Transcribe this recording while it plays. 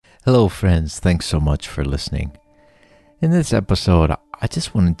Hello, friends. Thanks so much for listening. In this episode, I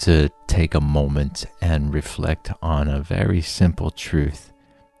just wanted to take a moment and reflect on a very simple truth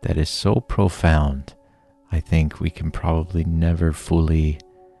that is so profound, I think we can probably never fully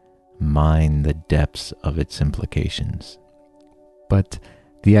mine the depths of its implications. But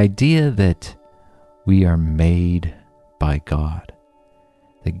the idea that we are made by God,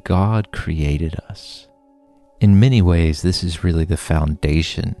 that God created us. In many ways, this is really the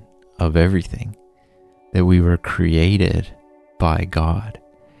foundation of everything, that we were created by God.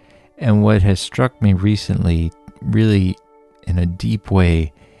 And what has struck me recently, really in a deep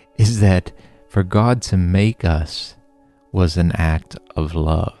way, is that for God to make us was an act of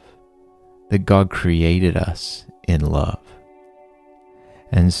love, that God created us in love.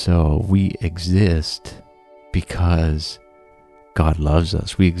 And so we exist because God loves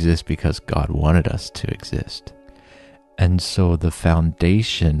us. We exist because God wanted us to exist. And so the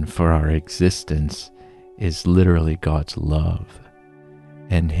foundation for our existence is literally God's love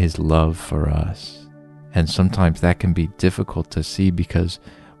and His love for us. And sometimes that can be difficult to see because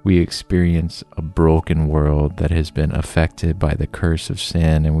we experience a broken world that has been affected by the curse of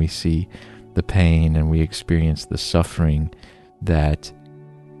sin, and we see the pain and we experience the suffering that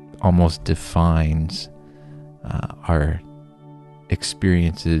almost defines our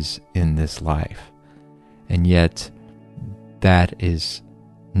experiences in this life. And yet, that is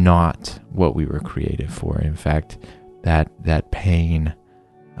not what we were created for. In fact, that pain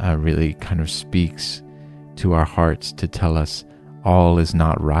really kind of speaks to our hearts to tell us all is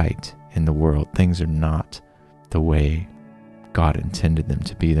not right in the world. Things are not the way God intended them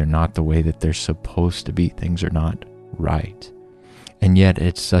to be. They're not the way that they're supposed to be. Things are not right. And yet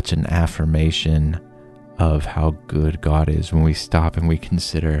it's such an affirmation of how good God is when we stop and we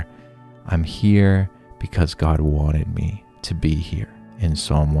consider, I'm here because God wanted me to be here. In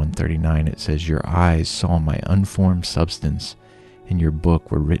Psalm 139, it says, your eyes saw my unformed substance. In your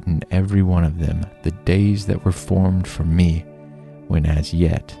book were written, every one of them, the days that were formed for me, when as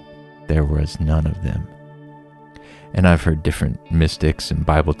yet there was none of them. And I've heard different mystics and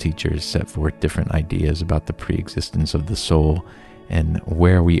Bible teachers set forth different ideas about the pre-existence of the soul and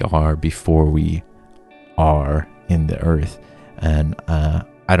where we are before we are in the earth. And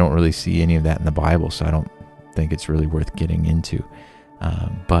I don't really see any of that in the Bible, so I don't think it's really worth getting into.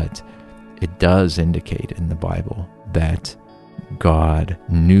 But it does indicate in the Bible that God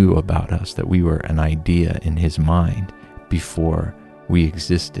knew about us, that we were an idea in His mind before we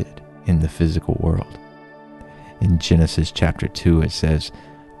existed in the physical world. In Genesis chapter 2, it says,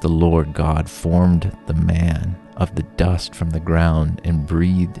 the Lord God formed the man of the dust from the ground and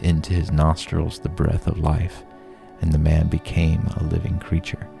breathed into his nostrils the breath of life, and the man became a living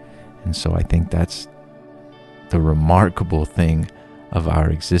creature. And so I think that's the remarkable thing of our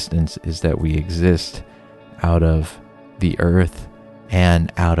existence, is that we exist out of the earth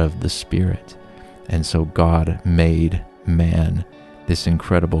and out of the spirit. And so God made man this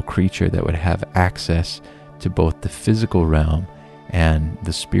incredible creature that would have access to both the physical realm and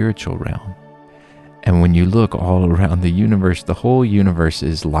the spiritual realm. And when you look all around the universe, the whole universe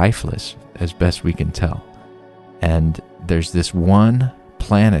is lifeless as best we can tell. And there's this one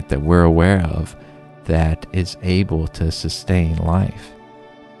planet that we're aware of that is able to sustain life.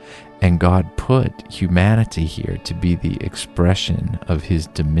 And God put humanity here to be the expression of His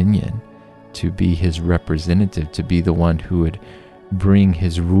dominion, to be His representative, to be the one who would bring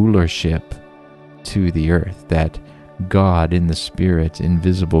His rulership to the earth. That God in the Spirit,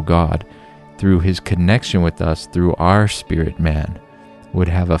 invisible God, through His connection with us, through our spirit man, would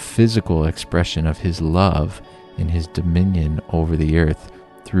have a physical expression of His love and His dominion over the earth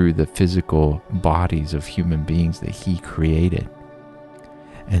through the physical bodies of human beings that He created.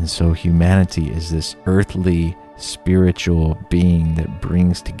 And so humanity is this earthly, spiritual being that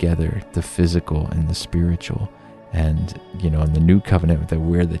brings together the physical and the spiritual. And, in the new covenant, that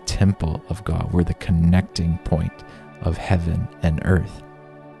we're the temple of God. We're the connecting point of heaven and earth.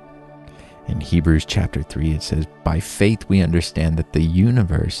 In Hebrews chapter 3, it says, by faith we understand that the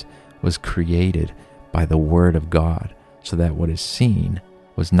universe was created by the word of God, so that what is seen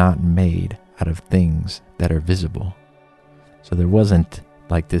was not made out of things that are visible. So there wasn't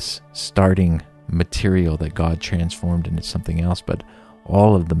like this starting material that God transformed into something else, but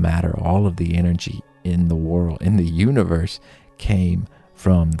all of the matter, all of the energy in the world, in the universe, came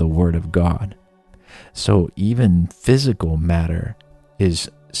from the Word of God. So even physical matter is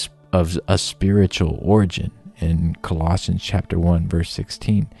of a spiritual origin. In Colossians chapter 1, verse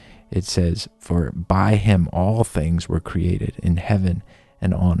 16, it says, for by Him all things were created in heaven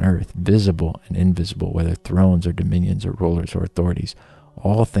and on earth, visible and invisible, whether thrones or dominions or rulers or authorities.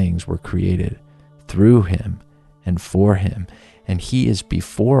 All things were created through him and for him, and he is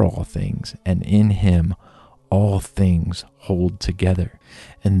before all things, and in him all things hold together.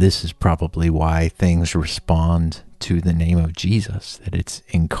 And this is probably why things respond to the name of Jesus, that it's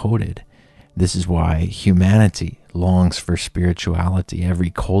encoded. This is why humanity longs for spirituality. Every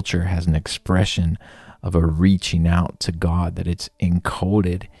culture has an expression of a reaching out to God, that it's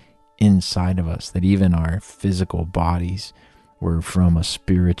encoded inside of us, that even our physical bodies were from a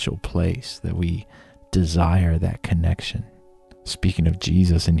spiritual place, that we desire that connection. Speaking of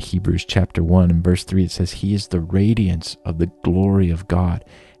Jesus, in Hebrews chapter 1 and verse 3, it says, he is the radiance of the glory of God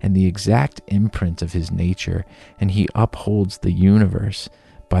and the exact imprint of his nature, and he upholds the universe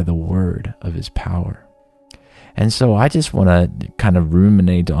by the word of his power. And so I just want to kind of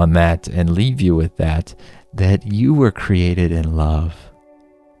ruminate on that and leave you with that you were created in love,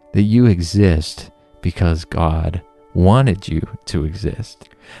 that you exist because God wanted you to exist,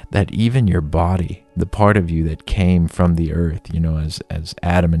 that even your body, the part of you that came from the earth, as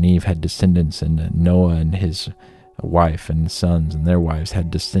Adam and Eve had descendants, and Noah and his wife and sons and their wives had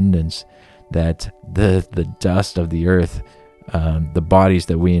descendants, that the dust of the earth, the bodies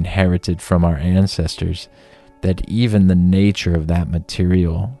that we inherited from our ancestors, that even the nature of that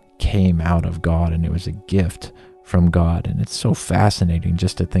material came out of God, and it was a gift from God. And it's so fascinating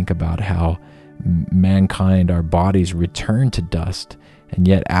just to think about how mankind, our bodies return to dust, and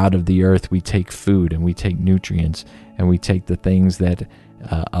yet out of the earth we take food and we take nutrients and we take the things that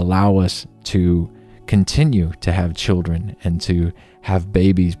allow us to continue to have children and to have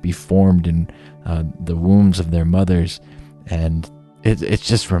babies be formed in the wombs of their mothers. And it's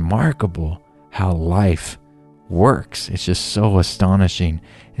just remarkable how life works. It's just so astonishing.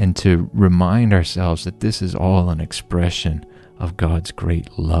 And to remind ourselves that this is all an expression of God's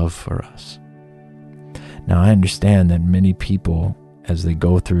great love for us. Now, I understand that many people, as they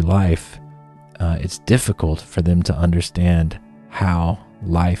go through life, it's difficult for them to understand how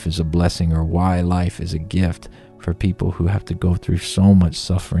life is a blessing or why life is a gift for people who have to go through so much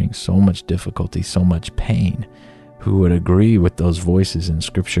suffering, so much difficulty, so much pain, who would agree with those voices in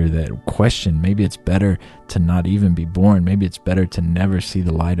Scripture that question, maybe it's better to not even be born. Maybe it's better to never see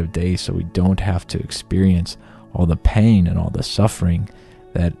the light of day so we don't have to experience all the pain and all the suffering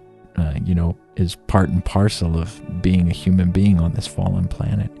that is part and parcel of being a human being on this fallen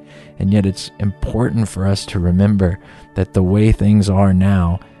planet. And yet it's important for us to remember that the way things are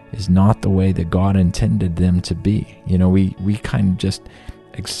now is not the way that God intended them to be. We kind of just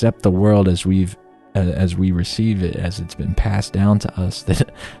accept the world as we receive it, as it's been passed down to us, that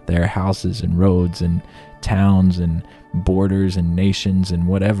there are houses and roads and towns and borders and nations and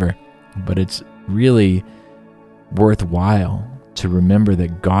whatever. But it's really worthwhile to remember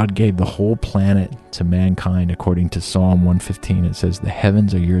that God gave the whole planet to mankind. According to Psalm 115, it says, the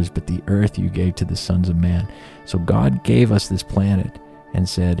heavens are yours, but the earth you gave to the sons of man. So God gave us this planet and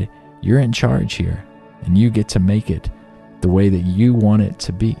said, you're in charge here, and you get to make it the way that you want it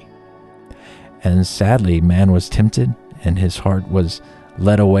to be. And sadly, man was tempted, and his heart was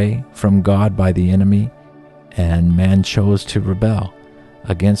led away from God by the enemy, and man chose to rebel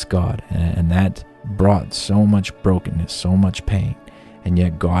against God, and that brought so much brokenness, so much pain. And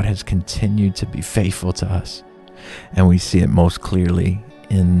yet God has continued to be faithful to us, and we see it most clearly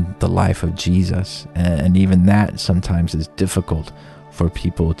in the life of Jesus. And even that sometimes is difficult for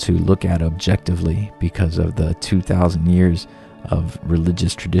people to look at objectively because of the 2,000 years of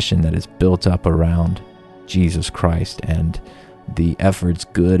religious tradition that is built up around Jesus Christ and the efforts,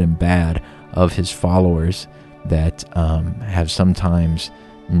 good and bad, of his followers that have sometimes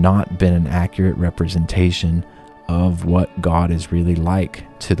not been an accurate representation of what God is really like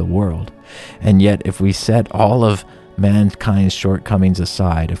to the world. And yet, if we set all of mankind's shortcomings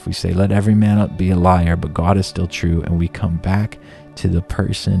aside, if we say, let every man be a liar, but God is still true, and we come back to the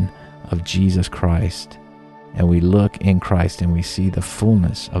person of Jesus Christ, and we look in Christ and we see the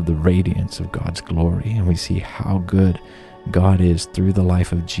fullness of the radiance of God's glory, and we see how good God is through the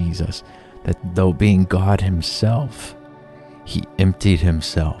life of Jesus, that though being God himself, he emptied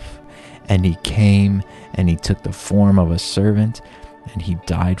himself, and he came and he took the form of a servant, and he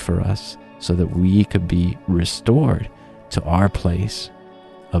died for us so that we could be restored to our place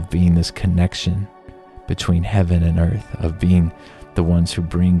of being this connection between heaven and earth, of being the ones who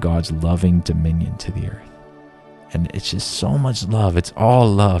bring God's loving dominion to the earth. And it's just so much love. It's all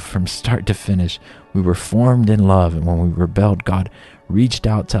love from start to finish. We were formed in love, and when we rebelled, God reached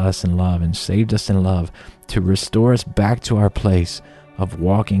out to us in love and saved us in love to restore us back to our place of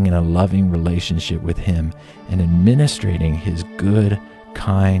walking in a loving relationship with him and administrating his good,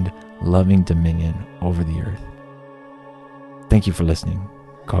 kind, loving dominion over the earth. Thank you for listening.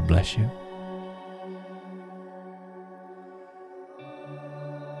 God bless you.